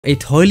A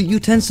toilet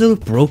utensil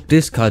broke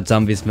this COD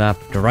Zombies map.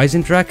 The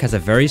Eisendrache has a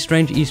very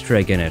strange Easter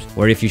egg in it,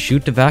 where if you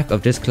shoot the back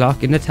of this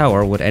clock in the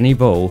tower with any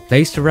bow,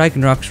 place the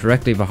Ragnaroks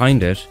directly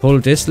behind it, pull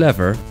this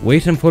lever,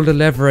 wait and pull the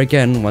lever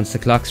again once the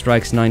clock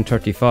strikes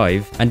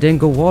 9:35, and then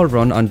go wall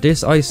run on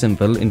this eye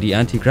symbol in the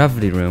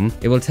anti-gravity room,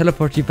 it will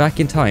teleport you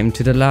back in time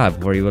to the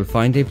lab where you will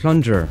find a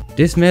plunger.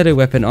 This melee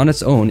weapon on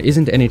its own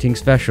isn't anything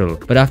special,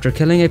 but after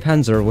killing a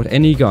panzer with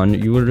any gun,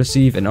 you will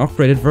receive an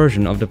upgraded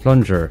version of the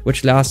plunger,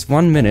 which lasts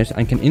 1 minute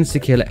and can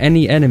insta-kill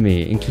any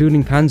enemy,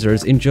 including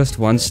panzers, in just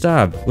one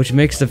stab, which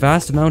makes the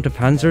vast amount of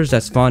panzers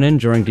that spawn in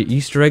during the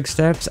Easter egg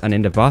steps and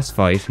in the boss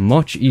fight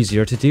much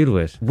easier to deal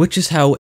with. Which is how